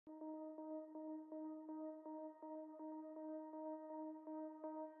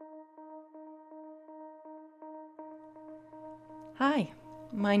Hi,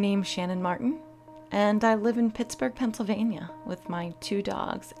 my name's Shannon Martin, and I live in Pittsburgh, Pennsylvania with my 2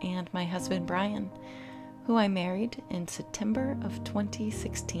 dogs and my husband Brian, who I married in September of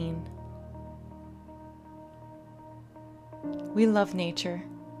 2016. We love nature,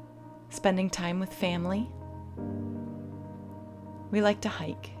 spending time with family. We like to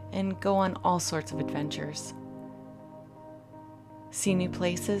hike and go on all sorts of adventures. See new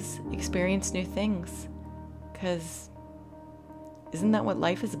places, experience new things, 'cause isn't that what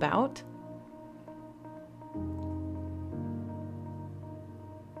life is about?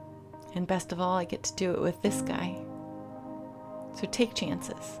 And best of all, I get to do it with this guy. So take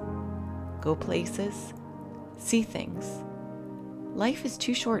chances, go places, see things. Life is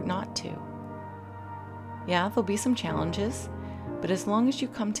too short not to. Yeah, there'll be some challenges, but as long as you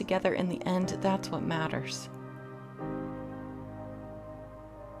come together in the end, that's what matters.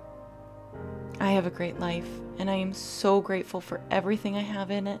 I have a great life, and I am so grateful for everything I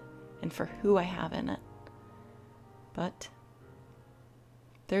have in it and for who I have in it. But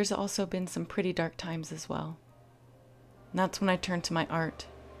there's also been some pretty dark times as well. And that's when I turn to my art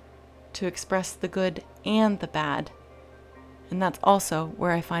to express the good and the bad. And that's also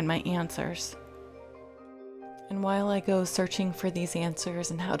where I find my answers. And while I go searching for these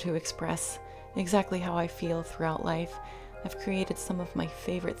answers and how to express exactly how I feel throughout life, I've created some of my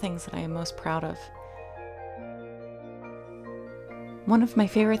favorite things that I am most proud of. One of my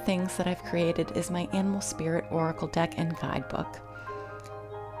favorite things that I've created is my Animal Spirit Oracle deck and guidebook.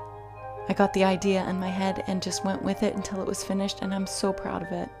 I got the idea in my head and just went with it until it was finished, and I'm so proud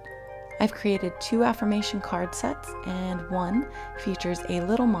of it. I've created 2 affirmation card sets, and one features a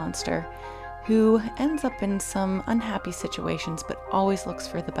little monster who ends up in some unhappy situations but always looks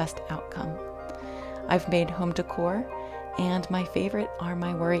for the best outcome. I've made home decor, and my favorite are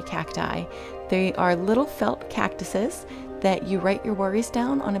my worry cacti. They are little felt cactuses that you write your worries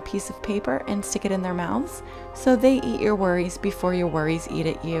down on a piece of paper and stick it in their mouths, so they eat your worries before your worries eat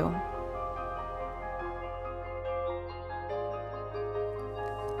at you.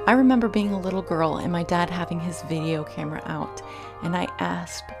 I remember being a little girl and my dad having his video camera out, and I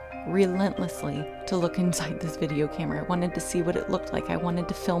asked relentlessly to look inside this video camera. I wanted to see what it looked like. I wanted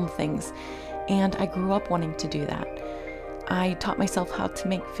to film things, and I grew up wanting to do that. I taught myself how to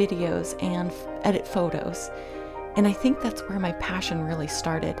make videos and edit photos, and I think that's where my passion really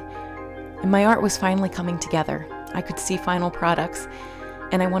started. And my art was finally coming together. I could see final products,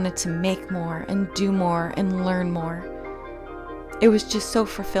 and I wanted to make more and do more and learn more. It was just so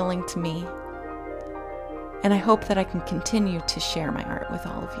fulfilling to me. And I hope that I can continue to share my art with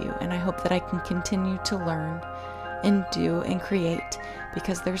all of you, and I hope that I can continue to learn and do and create,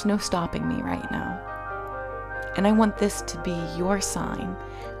 because there's no stopping me right now. And I want this to be your sign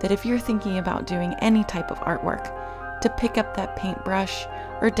that if you're thinking about doing any type of artwork, to pick up that paintbrush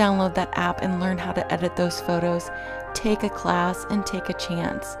or download that app and learn how to edit those photos, take a class and take a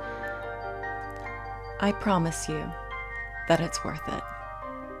chance. I promise you that it's worth it.